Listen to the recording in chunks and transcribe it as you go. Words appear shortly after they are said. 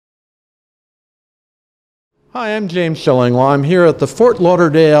Hi, I'm James Shillinglaw. I'm here at the Fort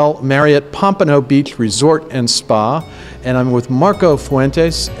Lauderdale Marriott Pompano Beach Resort and Spa, and I'm with Marco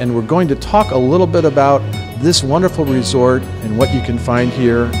Fuentes, and we're going to talk a little bit about this wonderful resort and what you can find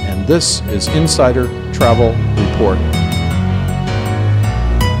here, and this is Insider Travel Report.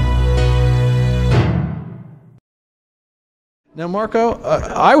 Now, Marco,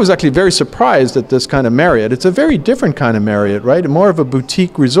 I was actually very surprised at this kind of Marriott. It's a very different kind of Marriott, right? More of a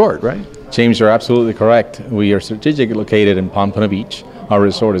boutique resort, right? James, you're absolutely correct. We are strategically located in Pompano Beach. Our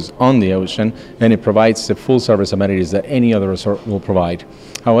resort is on the ocean, and it provides the full service amenities that any other resort will provide.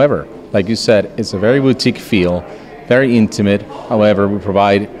 However, like you said, it's a very boutique feel, very intimate. However, we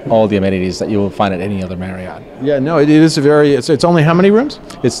provide all the amenities that you will find at any other Marriott. Yeah, no, it is a very, it's only how many rooms?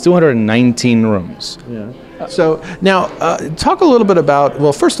 It's 219 rooms. Yeah. So now, talk a little bit about,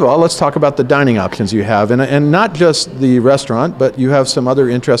 well, first of all, let's talk about the dining options you have, and not just the restaurant, but you have some other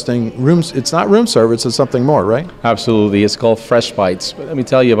interesting rooms. It's not room service, it's something more, right? Absolutely. It's called Fresh Bites. But let me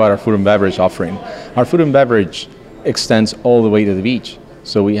tell you about our food and beverage offering. Our food and beverage extends all the way to the beach.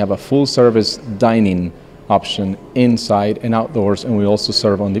 So we have a full service dining option inside and outdoors, and we also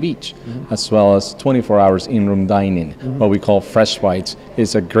serve on the beach, as well as 24 hours in-room dining. What we call Fresh Bites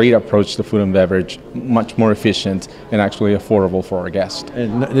is a great approach to food and beverage, much more efficient and actually affordable for our guests.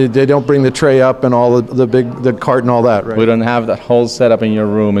 And they don't bring the tray up and all the cart and all that, right? We don't have that whole setup in your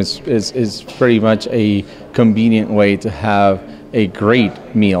room. It's pretty much a convenient way to have a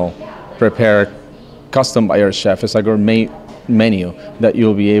great meal prepared custom by our chef. It's a gourmet menu that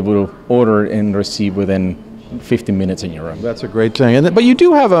you'll be able to order and receive within 15 minutes in your room. That's a great thing. But you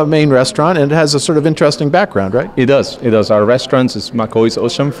do have a main restaurant, and it has a sort of interesting background, right? It does. It does. Our restaurant is McCoy's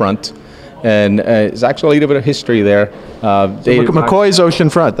Oceanfront, and it's actually a little bit of history there. McCoy's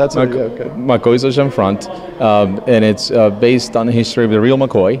Oceanfront. That's okay. McCoy's Oceanfront, and it's based on the history of the real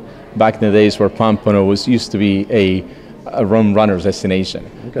McCoy back in the days where Pompano used to be a rum runner's destination.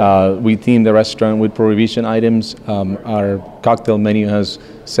 Okay. We themed the restaurant with prohibition items. Our cocktail menu has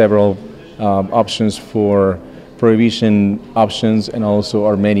several options for prohibition options, and also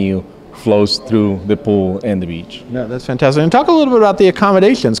our menu flows through the pool and the beach. No, that's fantastic. And talk a little bit about the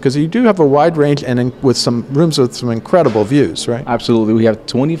accommodations, because you do have a wide range and with some rooms with some incredible views, right? Absolutely. We have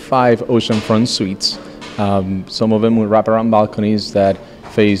 25 oceanfront suites, some of them with wraparound balconies that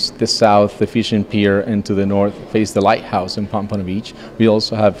face the south, the fishing pier, and to the north face the lighthouse in Pompano Beach. We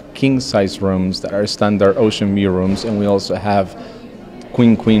also have king-size rooms that are standard ocean view rooms, and we also have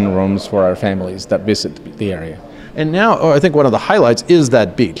queen rooms for our families that visit the area. And now, I think one of the highlights is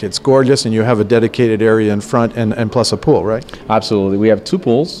that beach. It's gorgeous, and you have a dedicated area in front and plus a pool, right? Absolutely. We have two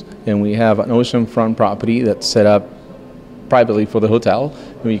pools, and we have an oceanfront property that's set up privately for the hotel,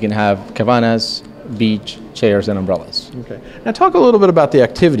 where you can have cabanas, beach, chairs, and umbrellas. Okay. Now talk a little bit about the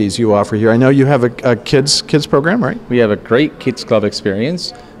activities you offer here. I know you have a kids program, right? We have a great kids club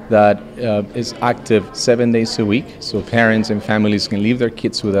experience that is active 7 days a week, so parents and families can leave their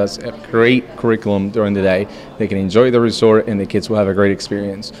kids with us. A great curriculum during the day. They can enjoy the resort, and the kids will have a great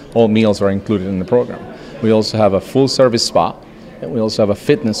experience. All meals are included in the program. We also have a full service spa, and we also have a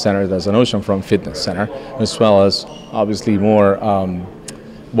fitness center that's an oceanfront fitness center, as well as obviously more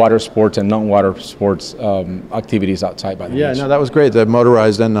water sports and non-water sports activities outside by the beach. Yeah, no, that was great, the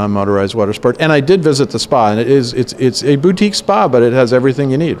motorized and non-motorized water sport. And I did visit the spa, and it's a boutique spa, but it has everything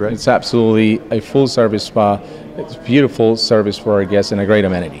you need, right? It's absolutely a full-service spa. It's beautiful service for our guests and a great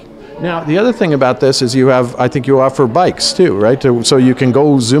amenity. Now, the other thing about this is I think you offer bikes too, right? So you can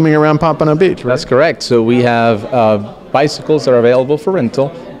go zooming around Pompano Beach, right? That's correct. So we have bicycles that are available for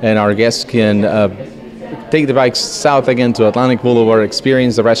rental, and our guests can take the bikes south again to Atlantic Boulevard,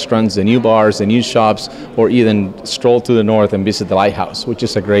 experience the restaurants, the new bars, the new shops, or even stroll to the north and visit the lighthouse, which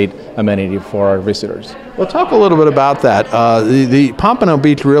is a great amenity for our visitors. Well, talk a little bit about that. The Pompano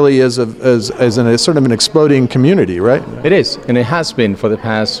Beach really is sort of an exploding community, right? It is, and it has been for the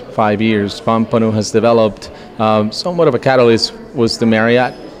past 5 years. Pompano has developed somewhat of a catalyst was the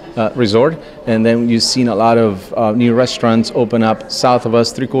Marriott resort, and then you've seen a lot of new restaurants open up south of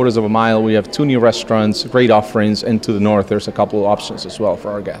us, 3/4 of a mile. We have 2 new restaurants, great offerings, and to the north there's a couple of options as well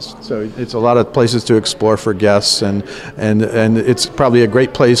for our guests. So it's a lot of places to explore for guests, and it's probably a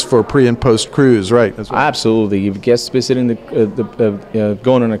great place for pre and post cruise, right? Well. Absolutely. If guests visiting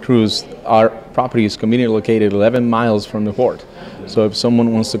going on a cruise, our property is conveniently located 11 miles from the port. So if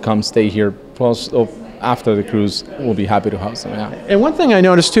someone wants to come stay here after the cruise, we'll be happy to house them out. And one thing I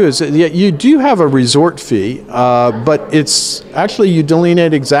noticed too is that you do have a resort fee, but it's actually, you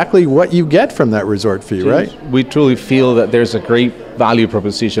delineate exactly what you get from that resort fee, right? We truly feel that there's a great value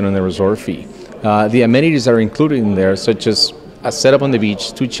proposition on the resort fee. The amenities are included in there, such as a setup on the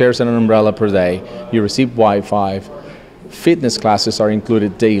beach, 2 chairs and an umbrella per day. You receive Wi-Fi. Fitness classes are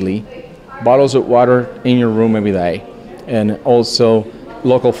included daily. Bottles of water in your room every day. And also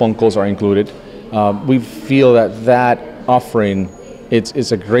local phone calls are included. We feel that offering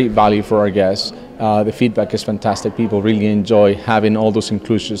it's a great value for our guests. The feedback is fantastic. People really enjoy having all those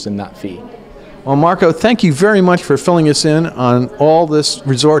inclusions in that fee. Well, Marco, thank you very much for filling us in on all this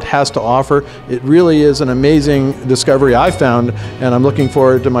resort has to offer. It really is an amazing discovery I found, and I'm looking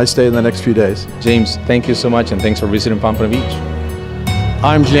forward to my stay in the next few days. James, thank you so much, and thanks for visiting Pompano Beach.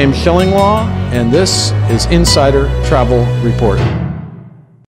 I'm James Shillinglaw, and this is Insider Travel Report.